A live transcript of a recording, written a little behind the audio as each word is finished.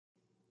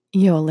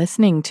You're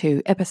listening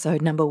to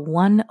episode number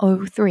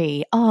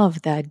 103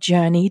 of the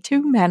Journey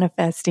to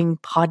Manifesting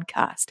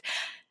podcast.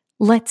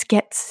 Let's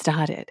get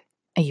started.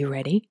 Are you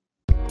ready?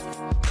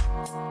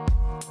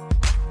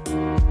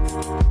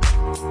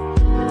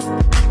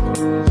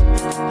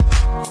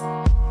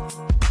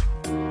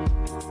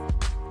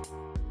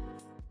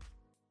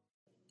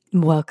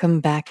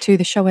 Welcome back to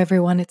the show,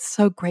 everyone. It's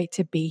so great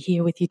to be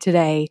here with you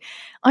today.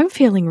 I'm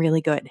feeling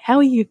really good. How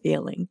are you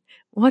feeling?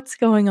 What's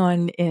going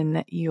on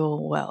in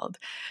your world?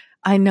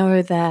 I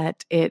know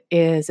that it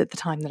is, at the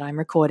time that I'm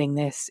recording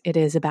this, it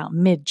is about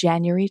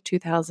mid-January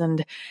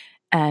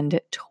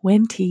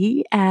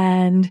 2020,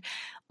 and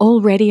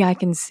already I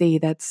can see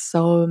that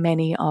so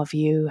many of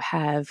you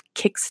have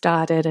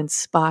kickstarted and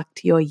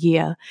sparked your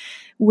year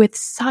with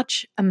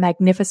such a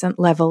magnificent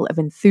level of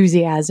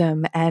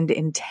enthusiasm and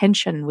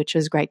intention, which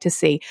is great to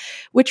see.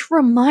 Which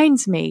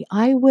reminds me,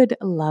 I would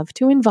love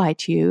to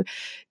invite you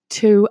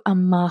to a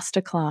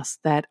masterclass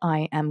that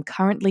I am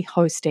currently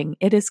hosting.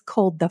 It is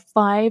called The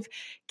 5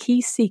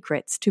 Key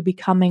Secrets to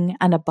Becoming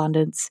an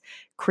Abundance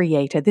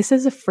Creator. This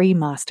is a free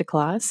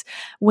masterclass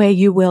where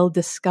you will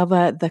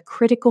discover the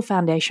critical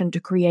foundation to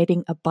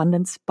creating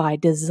abundance by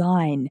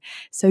design,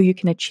 so you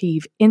can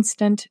achieve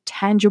instant,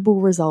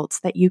 tangible results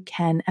that you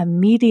can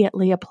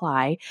immediately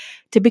apply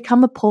to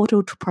become a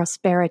portal to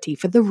prosperity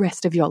for the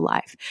rest of your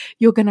life.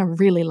 You're going to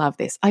really love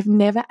this. I've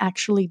never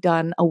actually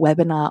done a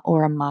webinar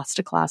or a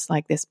masterclass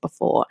like this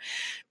before.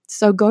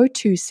 So go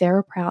to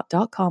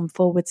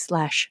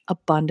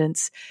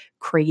sarahprout.com/abundance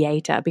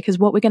creator, because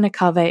what we're going to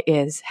cover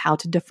is how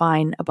to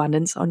define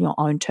abundance on your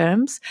own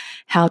terms,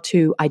 how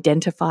to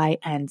identify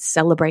and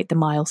celebrate the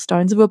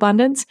milestones of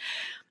abundance.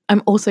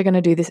 I'm also going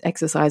to do this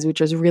exercise,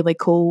 which is really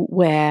cool,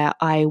 where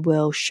I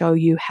will show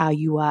you how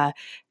you are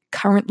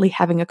currently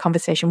having a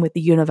conversation with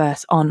the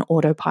universe on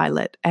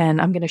autopilot.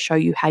 And I'm going to show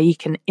you how you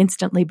can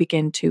instantly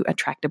begin to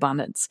attract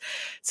abundance.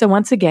 So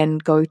once again,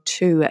 go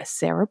to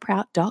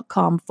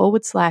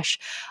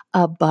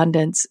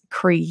sarahprout.com/abundance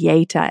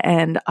creator.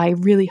 And I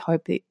really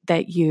hope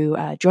that you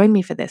join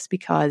me for this,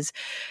 because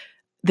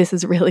this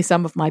is really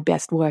some of my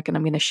best work. And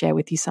I'm going to share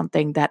with you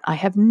something that I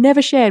have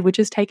never shared, which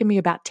has taken me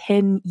about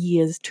 10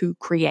 years to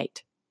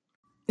create.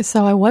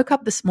 So I woke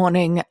up this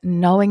morning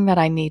knowing that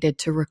I needed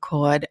to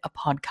record a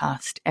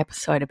podcast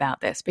episode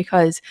about this,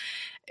 because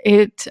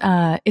it's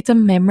a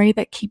memory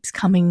that keeps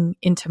coming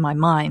into my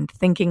mind,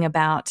 thinking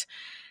about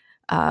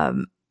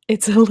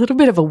it's a little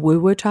bit of a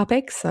woo-woo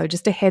topic. So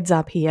just a heads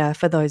up here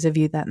for those of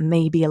you that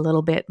may be a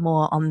little bit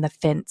more on the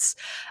fence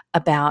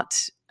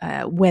about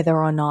whether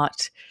or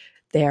not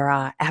there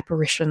are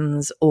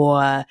apparitions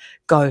or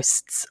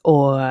ghosts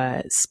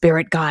or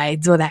spirit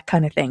guides or that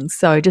kind of thing.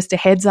 So just a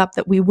heads up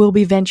that we will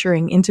be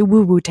venturing into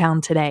woo-woo town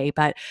today,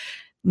 but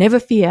never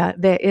fear,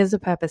 there is a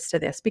purpose to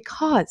this,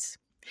 because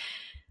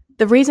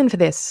the reason for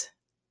this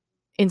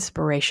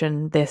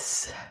inspiration,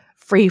 this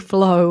free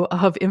flow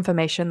of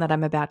information that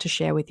I'm about to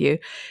share with you,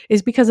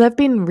 is because I've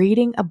been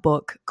reading a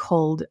book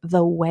called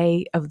The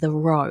Way of the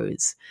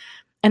Rose.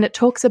 And it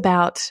talks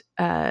about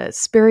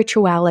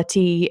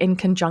spirituality in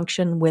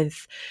conjunction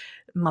with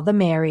Mother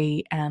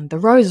Mary and the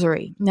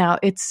Rosary. Now,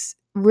 it's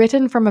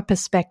written from a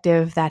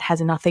perspective that has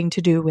nothing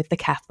to do with the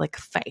Catholic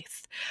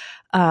faith.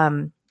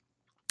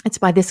 It's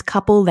by this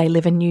couple. They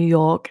live in New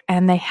York,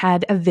 and they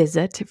had a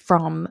visit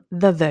from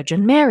the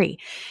Virgin Mary.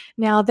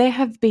 Now, there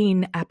have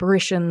been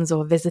apparitions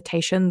or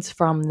visitations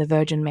from the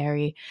Virgin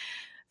Mary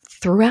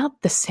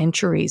throughout the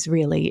centuries,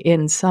 really,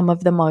 in some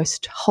of the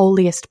most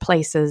holiest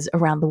places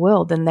around the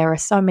world. And there are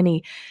so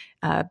many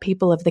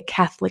people of the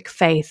Catholic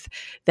faith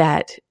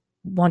that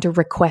want to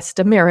request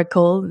a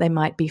miracle. They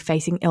might be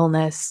facing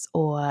illness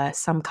or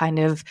some kind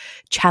of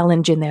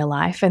challenge in their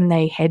life, and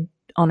they head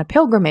on a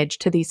pilgrimage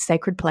to these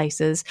sacred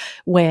places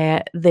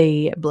where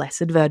the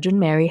Blessed Virgin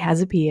Mary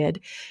has appeared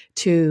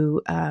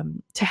to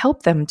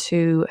help them,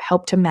 to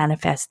help to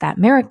manifest that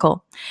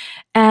miracle.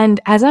 And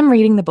as I'm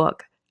reading the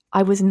book,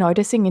 I was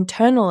noticing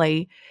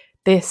internally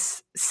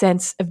this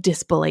sense of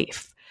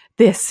disbelief,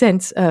 this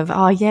sense of,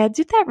 oh yeah,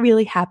 did that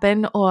really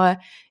happen? Or,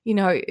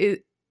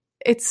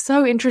 it's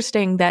so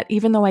interesting that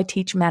even though I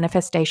teach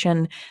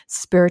manifestation,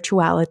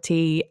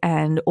 spirituality,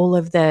 and all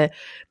of the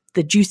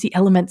juicy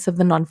elements of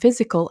the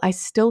non-physical, I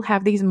still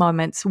have these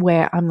moments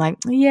where I'm like,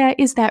 yeah,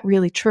 is that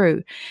really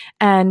true?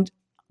 And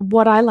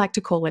what I like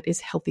to call it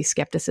is healthy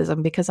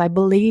skepticism, because I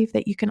believe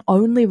that you can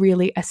only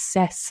really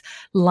assess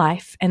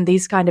life and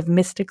these kind of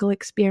mystical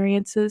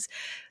experiences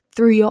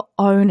through your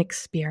own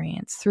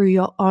experience, through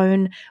your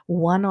own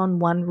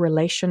one-on-one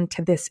relation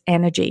to this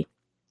energy.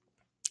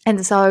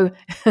 And so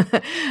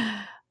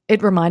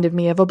it reminded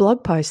me of a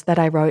blog post that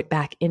I wrote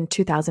back in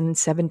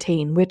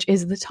 2017, which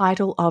is the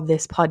title of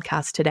this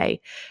podcast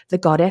today, The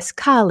Goddess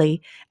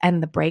Kali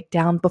and the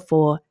Breakdown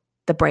Before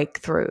the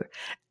Breakthrough.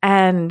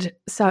 And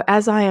so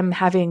as I am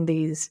having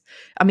these,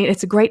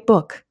 it's a great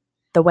book.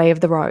 The Way of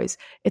the Rose.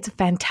 It's a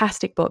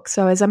fantastic book.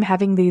 So as I'm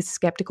having these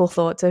skeptical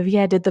thoughts of,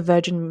 did the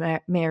Virgin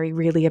Mary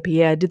really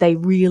appear? Did they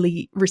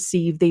really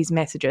receive these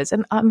messages?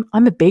 And I'm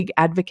a big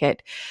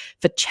advocate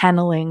for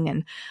channeling,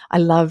 and I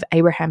love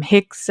Abraham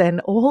Hicks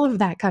and all of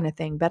that kind of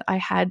thing. But I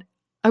had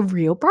a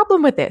real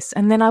problem with this.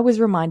 And then I was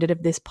reminded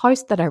of this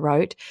post that I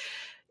wrote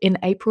in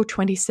April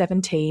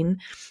 2017,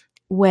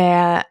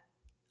 where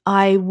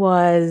I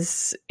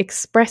was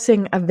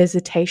expressing a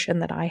visitation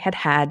that I had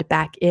had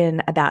back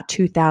in about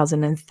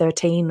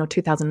 2013 or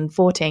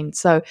 2014.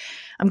 So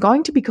I'm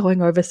going to be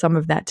going over some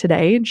of that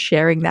today and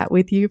sharing that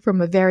with you from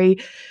a very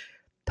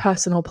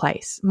personal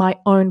place, my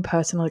own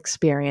personal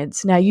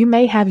experience. Now, you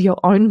may have your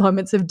own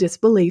moments of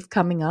disbelief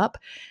coming up,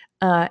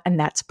 and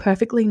that's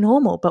perfectly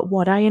normal. But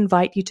what I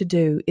invite you to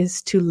do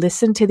is to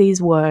listen to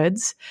these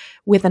words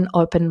with an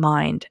open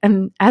mind.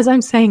 And as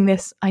I'm saying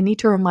this, I need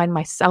to remind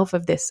myself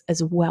of this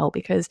as well,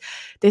 because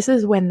this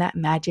is when that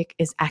magic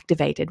is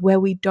activated,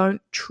 where we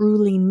don't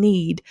truly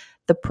need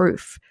the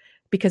proof,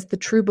 because the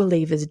true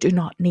believers do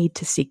not need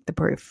to seek the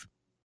proof.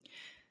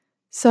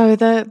 So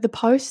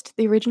the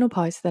original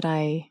post that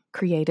I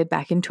created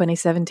back in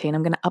 2017,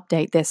 I'm going to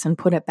update this and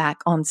put it back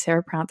on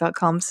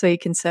sarahprout.com so you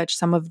can search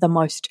some of the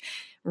most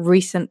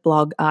recent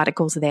blog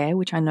articles there,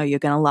 which I know you're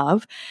going to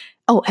love.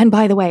 Oh, and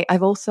by the way,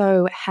 I've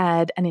also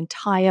had an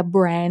entire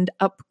brand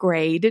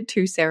upgrade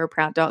to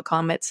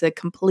sarahprout.com. It's a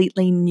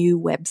completely new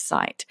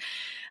website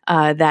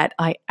that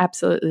I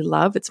absolutely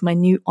love. It's my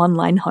new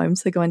online home,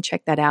 so go and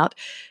check that out.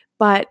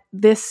 But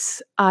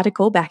this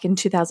article back in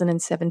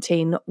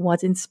 2017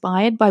 was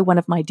inspired by one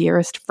of my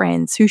dearest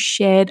friends who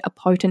shared a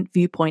potent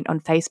viewpoint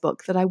on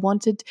Facebook that I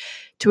wanted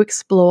to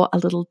explore a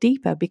little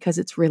deeper because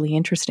it's really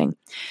interesting.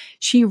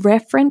 She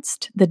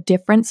referenced the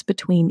difference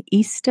between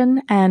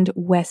Eastern and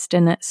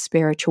Western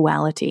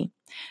spirituality.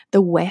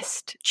 The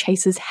West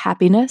chases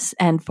happiness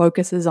and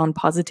focuses on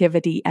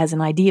positivity as an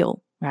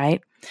ideal,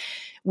 right?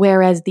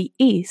 Whereas the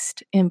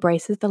East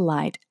embraces the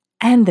light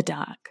and the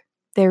dark.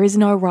 There is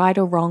no right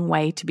or wrong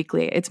way, to be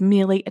clear. It's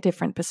merely a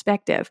different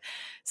perspective.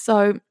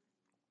 So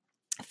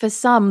for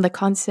some, the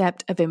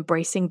concept of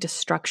embracing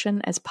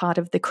destruction as part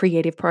of the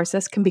creative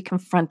process can be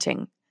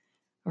confronting,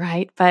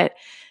 right? But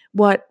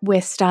what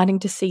we're starting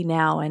to see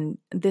now, and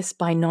this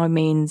by no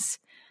means,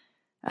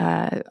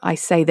 I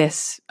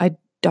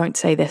don't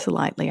say this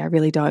lightly, I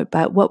really don't,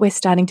 but what we're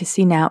starting to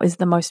see now is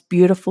the most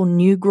beautiful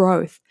new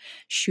growth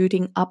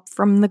shooting up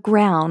from the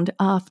ground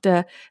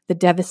after the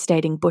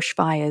devastating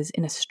bushfires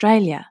in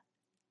Australia.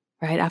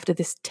 Right after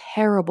this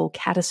terrible,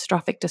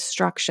 catastrophic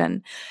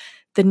destruction,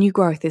 the new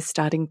growth is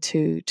starting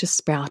to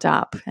sprout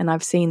up. And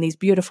I've seen these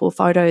beautiful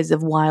photos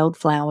of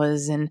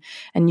wildflowers and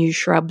new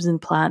shrubs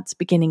and plants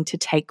beginning to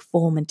take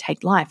form and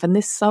take life. And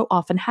this so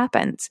often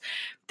happens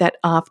that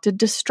after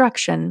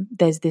destruction,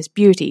 there's this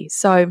beauty.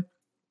 So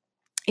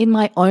in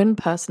my own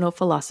personal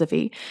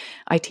philosophy,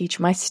 I teach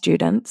my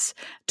students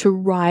to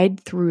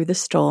ride through the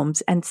storms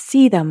and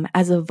see them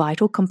as a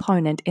vital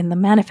component in the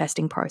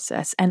manifesting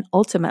process, and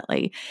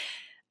ultimately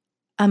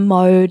a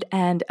mode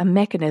and a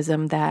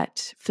mechanism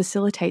that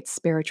facilitates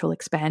spiritual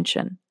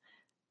expansion.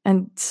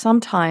 And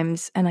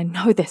sometimes, and I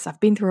know this, I've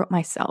been through it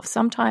myself,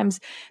 sometimes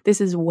this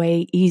is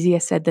way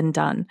easier said than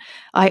done.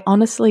 I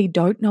honestly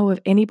don't know of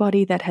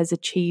anybody that has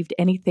achieved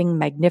anything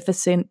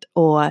magnificent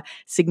or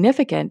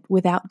significant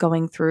without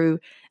going through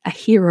a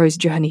hero's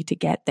journey to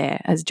get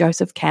there, as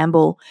Joseph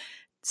Campbell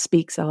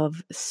speaks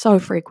of so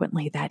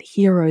frequently, that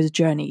hero's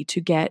journey to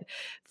get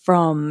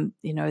from,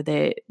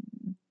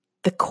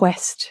 the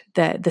quest,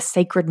 the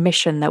sacred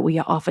mission that we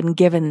are often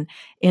given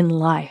in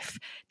life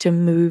to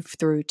move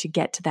through to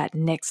get to that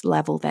next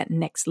level, that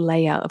next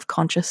layer of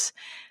conscious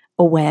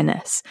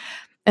awareness.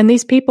 And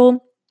these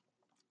people,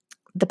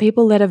 the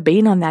people that have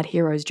been on that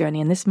hero's journey,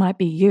 and this might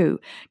be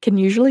you, can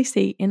usually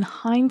see in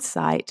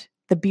hindsight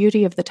the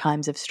beauty of the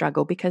times of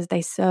struggle because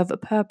they serve a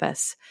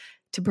purpose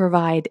to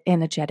provide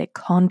energetic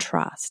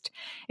contrast.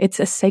 It's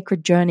a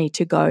sacred journey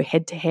to go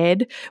head to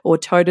head or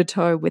toe to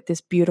toe with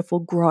this beautiful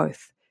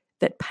growth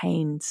that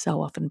pain so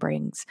often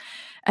brings.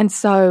 And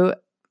so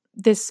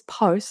this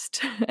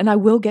post, and I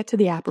will get to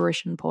the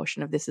apparition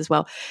portion of this as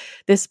well,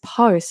 this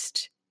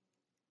post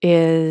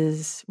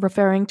is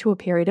referring to a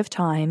period of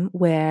time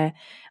where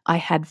I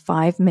had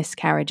 5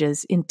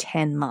 miscarriages in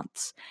 10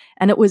 months.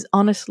 And it was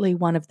honestly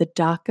one of the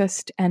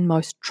darkest and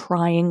most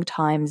trying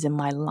times in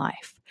my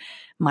life.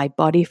 My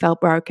body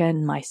felt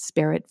broken. My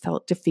spirit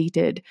felt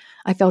defeated.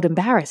 I felt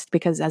embarrassed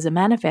because as a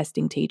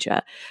manifesting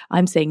teacher,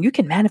 I'm saying you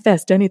can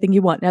manifest anything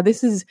you want. Now,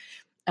 this is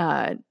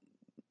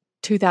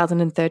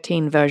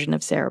 2013 version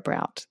of Sarah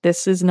Prout.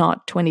 This is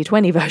not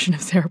 2020 version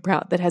of Sarah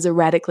Prout that has a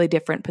radically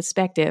different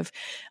perspective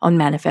on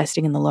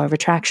manifesting in the law of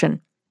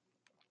attraction.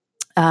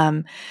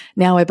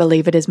 Now I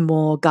believe it is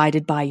more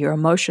guided by your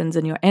emotions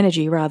and your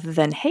energy rather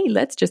than, hey,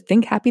 let's just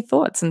think happy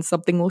thoughts and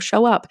something will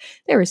show up.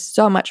 There is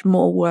so much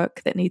more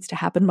work that needs to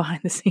happen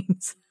behind the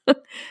scenes.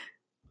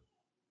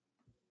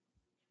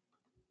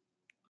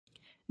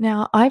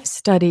 Now, I've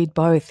studied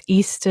both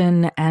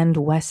Eastern and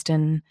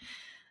Western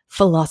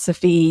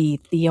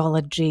philosophy,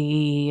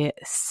 theology,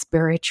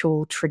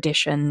 spiritual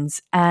traditions.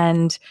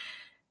 And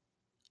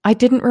I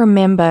didn't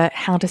remember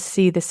how to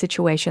see the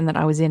situation that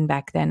I was in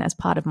back then as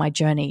part of my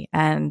journey,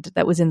 and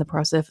that was in the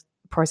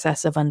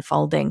process of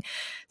unfolding.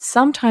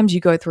 Sometimes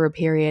you go through a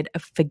period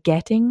of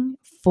forgetting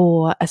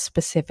for a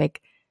specific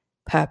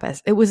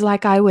purpose. It was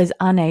like I was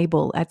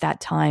unable at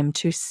that time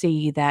to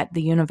see that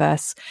the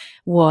universe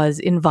was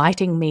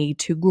inviting me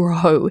to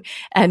grow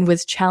and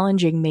was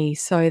challenging me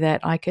so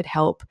that I could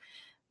help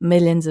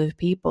millions of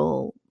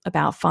people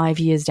about 5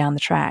 years down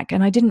the track.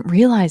 And I didn't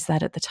realize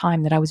that at the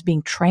time, that I was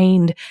being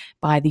trained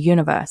by the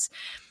universe.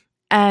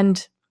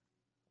 And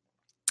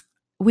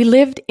we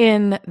lived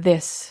in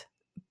this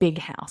big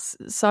house.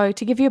 So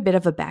to give you a bit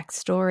of a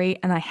backstory,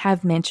 and I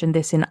have mentioned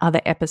this in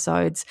other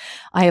episodes,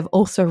 I have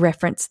also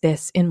referenced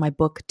this in my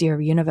book, Dear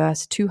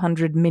Universe,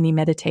 200 Mini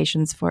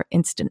Meditations for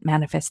Instant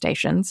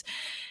Manifestations.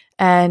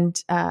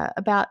 And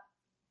about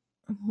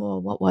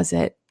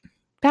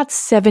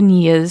 7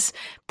 years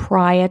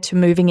prior to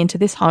moving into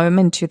this home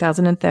in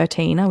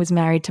 2013, I was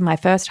married to my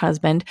first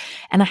husband,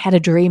 and I had a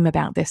dream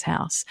about this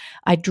house.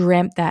 I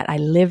dreamt that I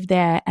lived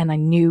there, and I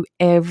knew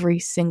every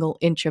single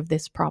inch of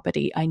this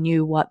property. I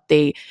knew what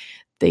the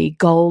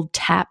gold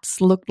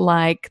taps looked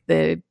like,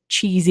 the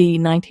cheesy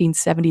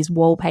 1970s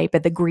wallpaper,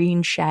 the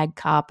green shag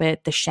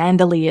carpet, the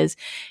chandeliers.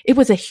 It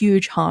was a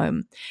huge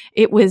home.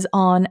 It was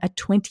on a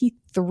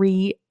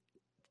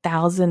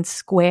 23,000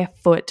 square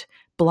foot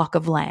block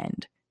of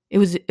land. It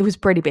was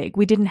pretty big.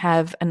 We didn't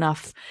have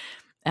enough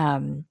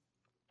money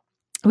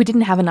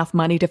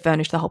to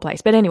furnish the whole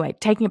place. But anyway,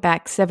 taking it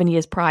back 7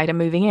 years prior to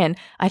moving in,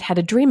 I'd had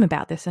a dream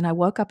about this, and I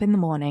woke up in the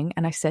morning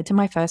and I said to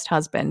my first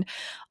husband,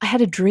 I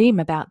had a dream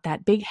about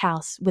that big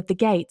house with the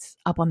gates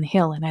up on the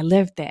hill, and I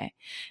lived there.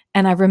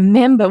 And I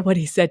remember what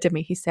he said to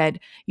me. He said,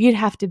 "You'd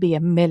have to be a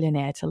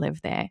millionaire to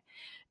live there."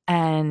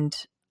 And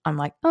I'm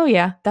like, oh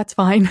yeah, that's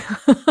fine.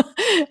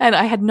 And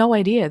I had no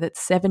idea that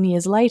 7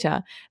 years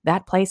later,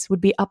 that place would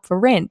be up for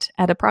rent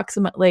at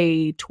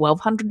approximately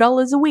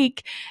 $1,200 a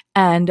week,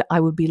 and I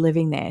would be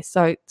living there.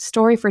 So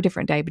story for a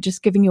different day, but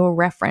just giving you a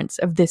reference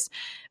of this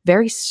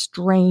very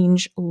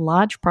strange,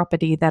 large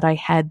property that I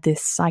had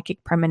this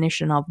psychic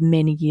premonition of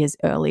many years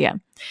earlier.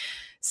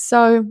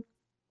 So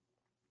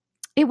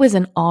it was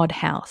an odd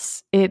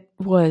house. It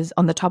was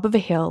on the top of a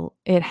hill.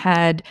 It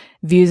had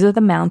views of the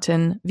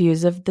mountain,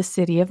 views of the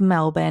city of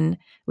Melbourne.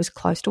 It was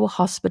close to a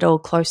hospital,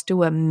 close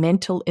to a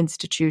mental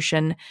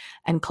institution,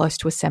 and close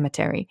to a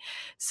cemetery.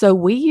 So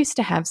we used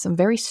to have some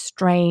very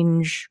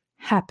strange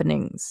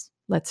happenings,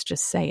 let's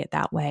just say it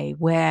that way,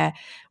 where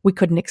we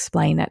couldn't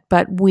explain it.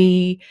 But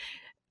we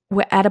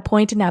were at a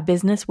point in our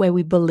business where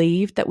we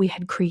believed that we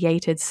had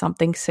created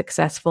something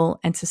successful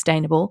and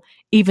sustainable,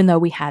 even though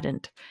we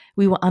hadn't.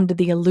 We were under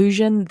the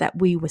illusion that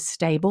we were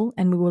stable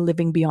and we were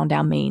living beyond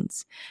our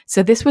means.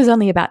 So this was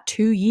only about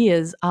 2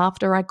 years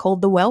after I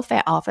called the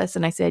welfare office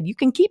and I said, "You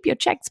can keep your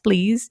checks,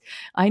 please.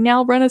 I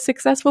now run a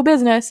successful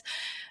business."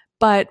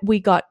 But we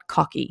got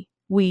cocky.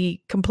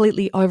 We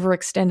completely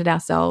overextended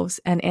ourselves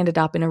and ended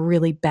up in a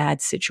really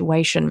bad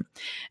situation.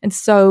 And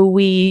so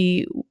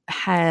we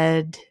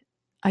had,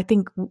 I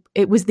think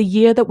it was the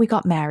year that we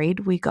got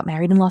married. We got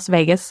married in Las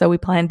Vegas. So we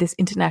planned this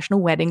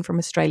international wedding from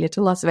Australia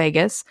to Las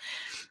Vegas.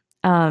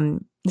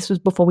 This was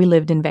before we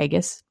lived in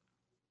Vegas.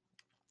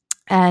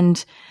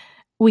 And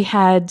we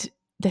had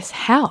this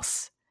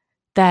house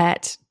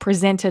that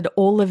presented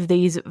all of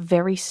these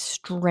very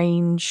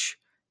strange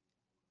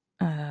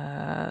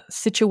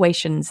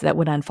situations that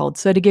would unfold.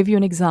 So to give you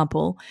an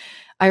example,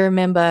 I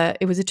remember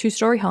it was a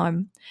 2-story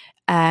home,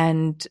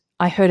 and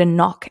I heard a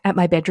knock at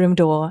my bedroom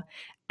door,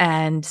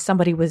 and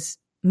somebody was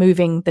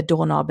moving the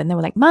doorknob, and they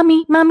were like,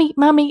 "Mommy, mommy,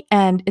 mommy,"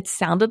 and it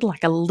sounded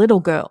like a little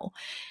girl.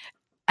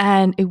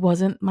 And it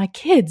wasn't my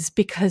kids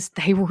because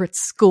they were at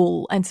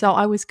school. And so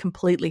I was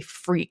completely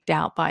freaked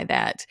out by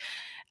that.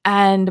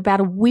 And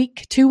about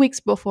 2 weeks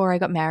before I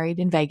got married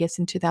in Vegas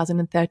in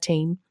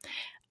 2013,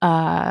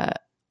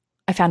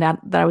 I found out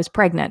that I was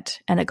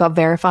pregnant, and it got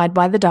verified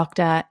by the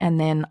doctor, and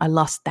then I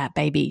lost that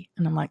baby.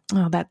 And I'm like,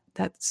 oh,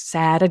 that's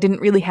sad. I didn't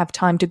really have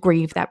time to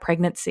grieve that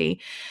pregnancy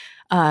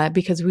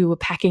because we were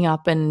packing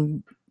up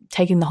and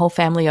taking the whole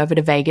family over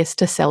to Vegas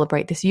to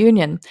celebrate this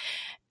union.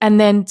 And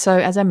then, so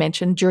as I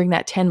mentioned, during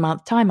that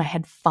 10-month time, I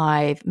had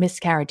 5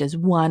 miscarriages,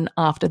 one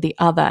after the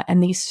other.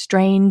 And these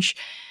strange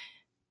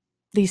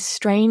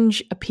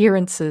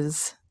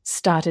appearances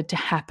started to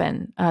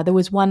happen. There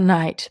was one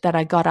night that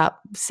I got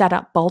up, sat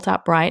up, bolt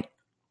upright,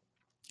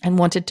 and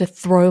wanted to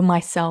throw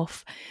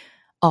myself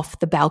off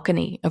the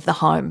balcony of the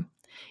home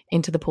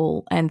into the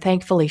pool. And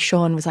thankfully,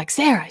 Sean was like,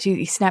 "Sarah,"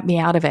 he snapped me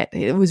out of it.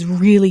 It was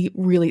really,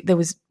 really, there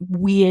was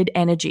weird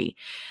energy.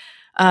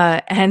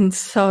 And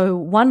so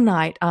one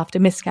night after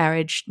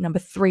miscarriage number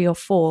 3 or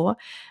 4,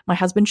 my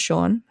husband,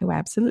 Sean, who I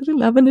absolutely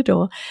love and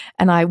adore,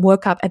 and I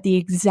woke up at the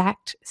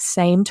exact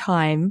same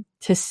time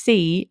to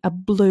see a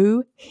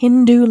blue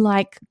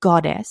Hindu-like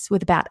goddess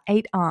with about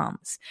 8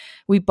 arms.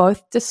 We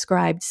both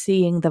described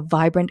seeing the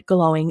vibrant,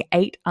 glowing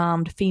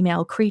 8-armed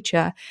female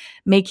creature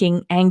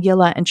making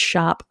angular and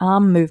sharp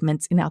arm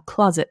movements in our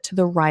closet to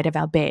the right of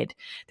our bed.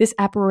 This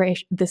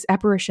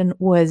apparition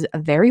was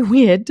very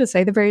weird, to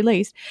say the very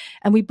least,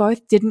 and we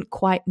both didn't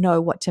quite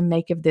know what to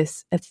make of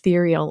this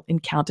ethereal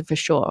encounter for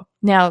sure.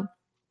 Now,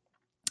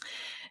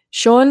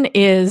 Sean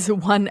is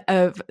one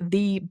of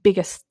the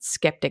biggest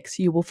skeptics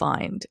you will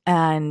find.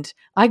 And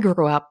I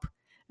grew up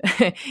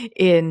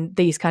in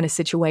these kind of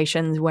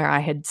situations where I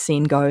had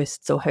seen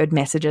ghosts or heard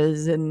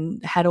messages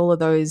and had all of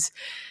those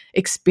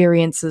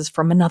experiences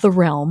from another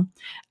realm,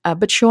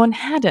 but Sean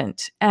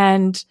hadn't.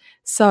 And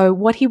so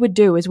what he would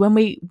do is when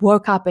we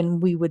woke up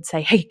and we would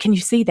say, "Hey, can you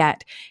see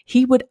that?"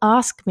 He would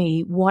ask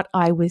me what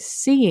I was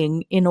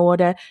seeing in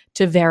order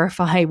to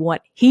verify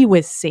what he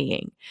was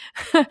seeing.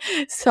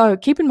 So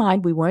keep in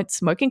mind, we weren't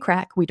smoking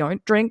crack, we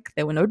don't drink,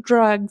 there were no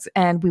drugs,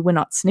 and we were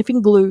not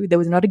sniffing glue. There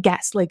was not a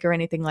gas leak or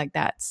anything like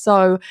that.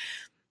 So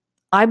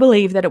I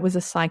believe that it was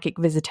a psychic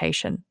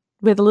visitation.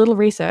 With a little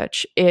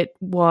research, it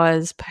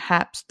was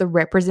perhaps the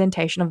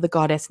representation of the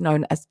goddess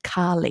known as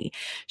Kali.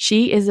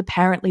 She is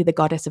apparently the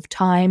goddess of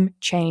time,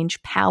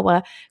 change,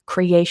 power,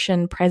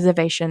 creation,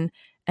 preservation,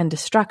 and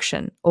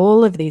destruction.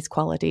 All of these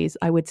qualities,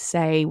 I would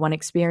say, one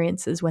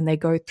experiences when they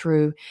go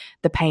through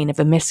the pain of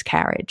a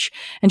miscarriage.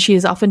 And she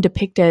is often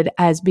depicted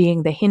as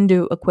being the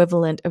Hindu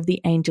equivalent of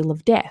the angel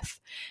of death.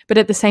 But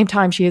at the same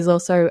time, she is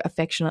also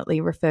affectionately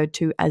referred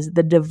to as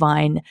the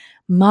divine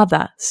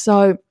mother.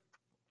 So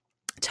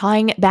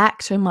tying it back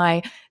to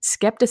my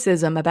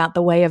skepticism about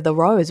the Way of the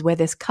Rose, where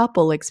this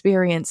couple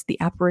experienced the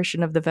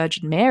apparition of the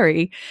Virgin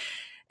Mary,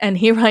 and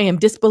here I am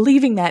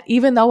disbelieving that,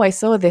 even though I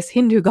saw this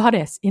Hindu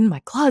goddess in my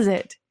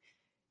closet,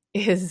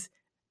 is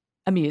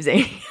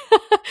amusing.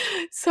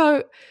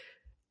 So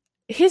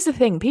here's the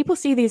thing. People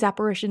see these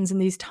apparitions in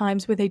these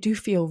times where they do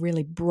feel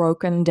really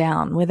broken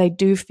down, where they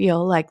do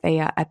feel like they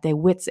are at their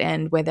wits'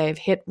 end, where they've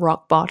hit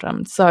rock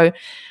bottom. So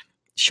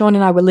Sean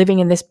and I were living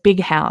in this big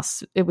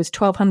house. It was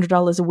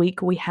 $1,200 a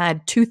week. We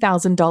had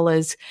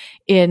 $2,000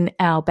 in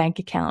our bank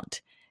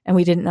account, and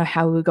we didn't know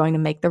how we were going to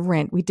make the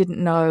rent. We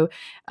didn't know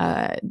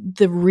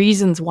the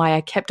reasons why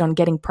I kept on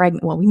getting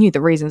pregnant. Well, we knew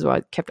the reasons why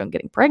I kept on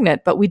getting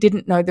pregnant, but we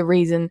didn't know the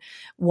reason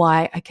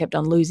why I kept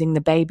on losing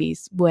the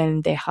babies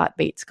when their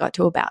heartbeats got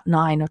to about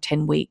 9 or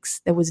 10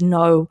 weeks. There was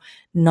no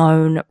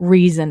known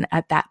reason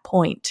at that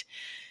point.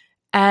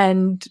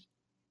 And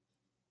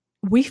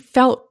we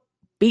felt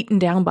beaten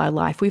down by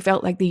life. We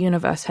felt like the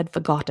universe had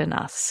forgotten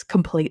us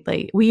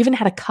completely. We even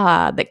had a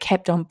car that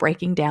kept on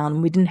breaking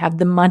down. We didn't have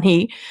the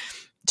money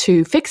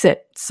to fix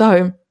it.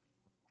 So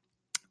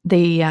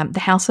the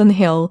house on the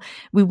hill,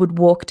 we would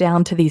walk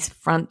down to these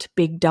front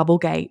big double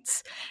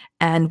gates,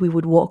 and we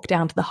would walk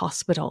down to the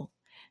hospital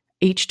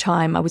each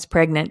time I was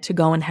pregnant to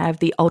go and have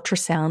the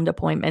ultrasound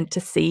appointment to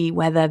see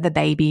whether the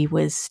baby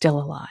was still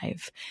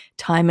alive.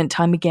 Time and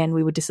time again,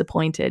 we were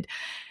disappointed.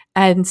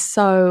 And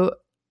so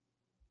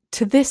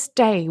to this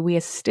day, we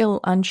are still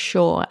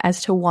unsure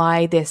as to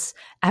why this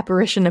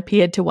apparition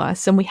appeared to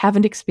us, and we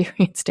haven't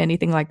experienced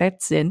anything like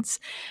that since.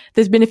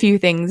 There's been a few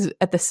things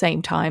at the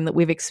same time that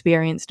we've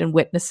experienced and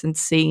witnessed and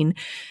seen,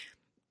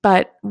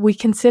 but we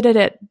considered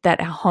it that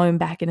our home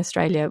back in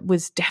Australia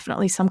was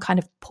definitely some kind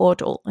of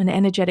portal, an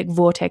energetic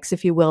vortex,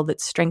 if you will,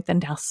 that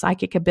strengthened our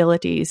psychic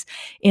abilities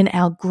in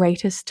our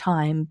greatest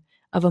time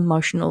of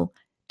emotional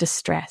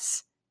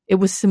distress. It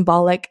was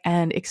symbolic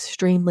and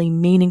extremely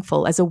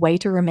meaningful as a way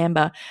to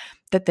remember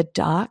that the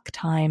dark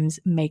times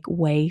make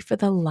way for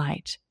the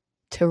light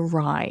to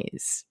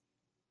rise.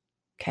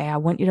 Okay, I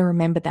want you to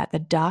remember that. The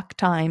dark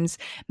times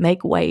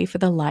make way for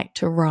the light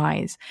to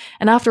rise.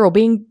 And after all,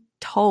 being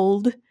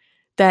told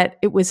that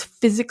it was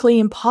physically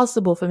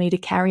impossible for me to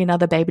carry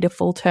another baby to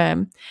full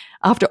term,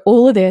 after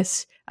all of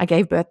this, I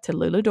gave birth to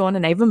Lulu Dawn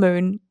and Ava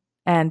Moon,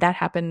 and that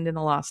happened in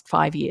the last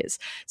 5 years.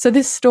 So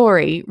this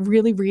story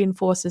really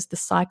reinforces the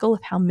cycle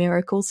of how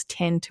miracles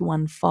tend to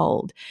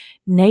unfold.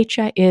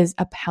 Nature is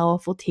a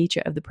powerful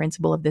teacher of the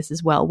principle of this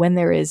as well. When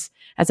there is,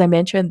 as I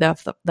mentioned,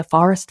 the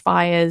forest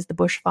fires, the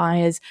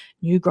bushfires,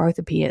 new growth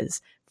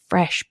appears.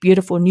 Fresh,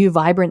 beautiful, new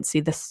vibrancy.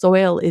 The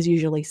soil is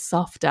usually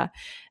softer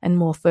and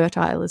more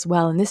fertile as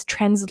well. And this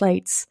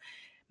translates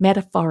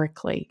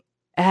metaphorically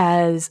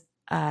as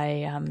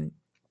a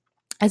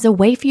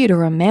way for you to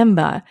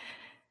remember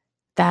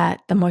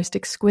that the most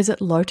exquisite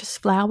lotus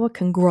flower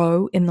can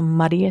grow in the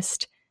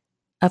muddiest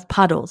of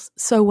puddles.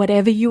 So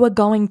whatever you are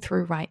going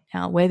through right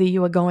now, whether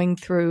you are going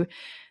through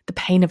the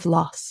pain of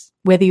loss,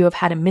 whether you have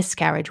had a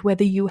miscarriage,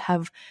 whether you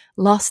have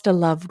lost a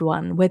loved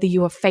one, whether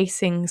you are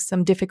facing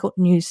some difficult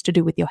news to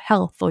do with your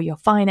health or your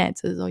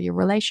finances or your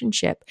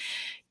relationship,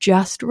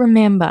 just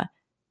remember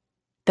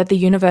that the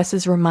universe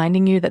is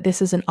reminding you that this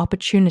is an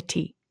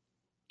opportunity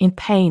in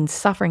pain,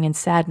 suffering, and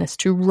sadness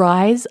to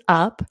rise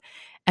up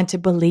and to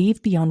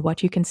believe beyond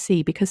what you can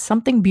see, because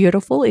something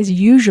beautiful is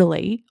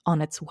usually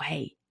on its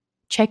way.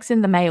 Checks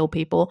in the mail,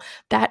 people.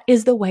 That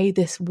is the way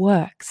this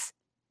works.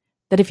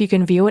 That if you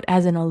can view it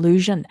as an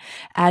illusion,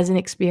 as an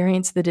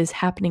experience that is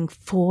happening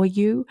for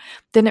you,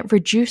 then it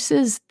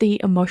reduces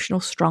the emotional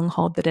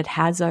stronghold that it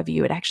has over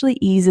you. It actually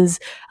eases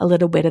a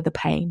little bit of the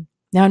pain.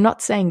 Now, I'm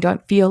not saying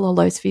don't feel all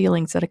those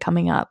feelings that are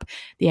coming up,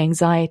 the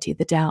anxiety,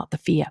 the doubt, the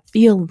fear.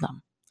 Feel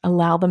them.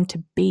 Allow them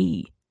to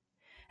be.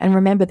 And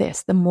remember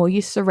this, the more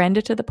you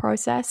surrender to the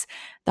process,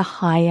 the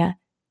higher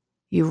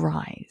you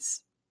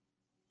rise.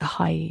 The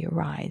higher you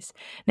rise.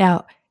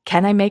 Now,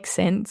 can I make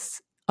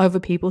sense over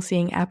people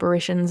seeing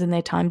apparitions in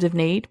their times of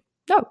need?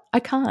 No, I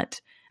can't.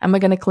 Am I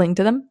going to cling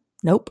to them?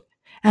 Nope.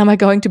 Am I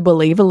going to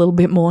believe a little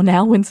bit more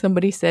now when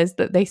somebody says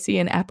that they see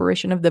an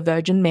apparition of the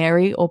Virgin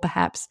Mary or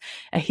perhaps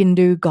a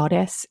Hindu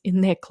goddess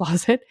in their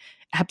closet?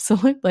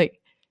 Absolutely.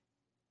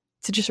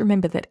 So just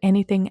remember that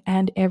anything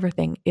and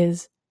everything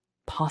is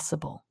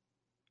possible.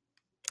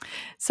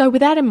 So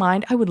with that in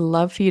mind, I would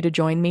love for you to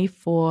join me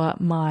for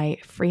my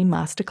free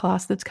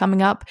masterclass that's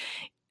coming up.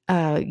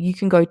 You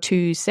can go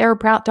to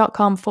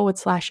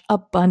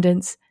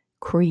sarahprout.com/abundance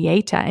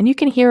creator, and you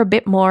can hear a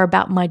bit more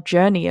about my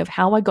journey of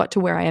how I got to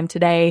where I am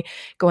today,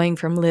 going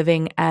from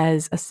living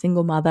as a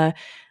single mother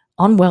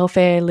on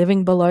welfare,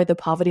 living below the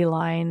poverty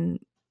line,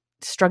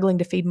 struggling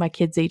to feed my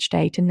kids each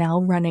day, to now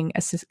running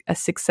a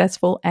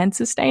successful and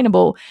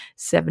sustainable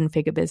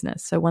 7-figure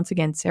business. So once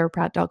again,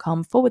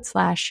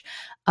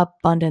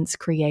 sarahprout.com/abundance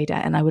creator.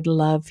 And I would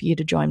love for you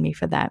to join me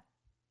for that.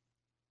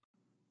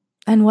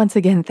 And once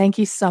again, thank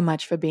you so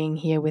much for being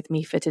here with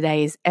me for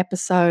today's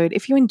episode.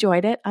 If you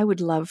enjoyed it, I would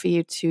love for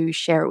you to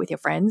share it with your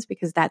friends,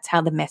 because that's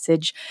how the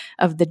message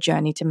of the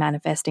Journey to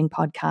Manifesting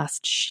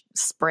podcast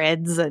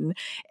spreads, and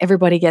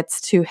everybody gets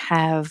to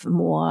have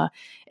more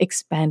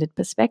expanded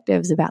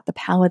perspectives about the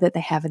power that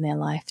they have in their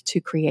life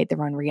to create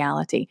their own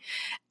reality.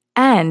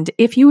 And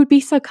if you would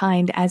be so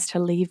kind as to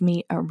leave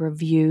me a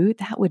review,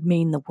 that would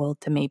mean the world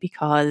to me,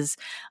 because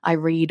I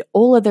read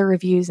all of the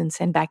reviews and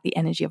send back the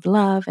energy of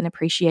love and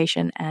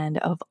appreciation and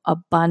of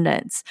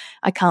abundance.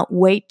 I can't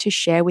wait to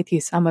share with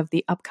you some of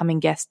the upcoming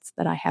guests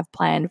that I have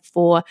planned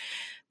for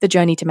the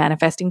Journey to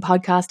Manifesting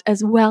podcast,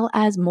 as well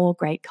as more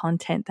great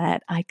content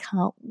that I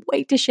can't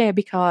wait to share,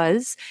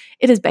 because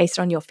it is based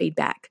on your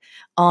feedback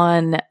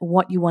on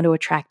what you want to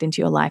attract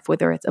into your life,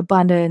 whether it's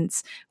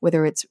abundance,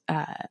 whether it's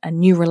a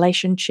new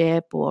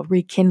relationship or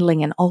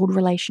rekindling an old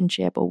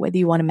relationship, or whether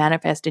you want to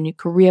manifest a new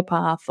career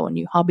path or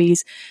new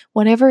hobbies,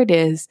 whatever it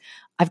is,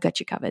 I've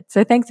got you covered.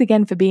 So thanks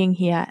again for being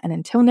here. And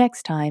until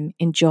next time,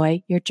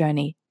 enjoy your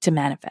journey to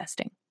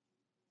manifesting.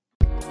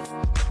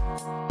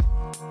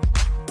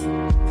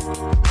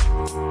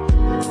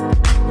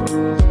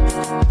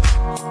 Thank you.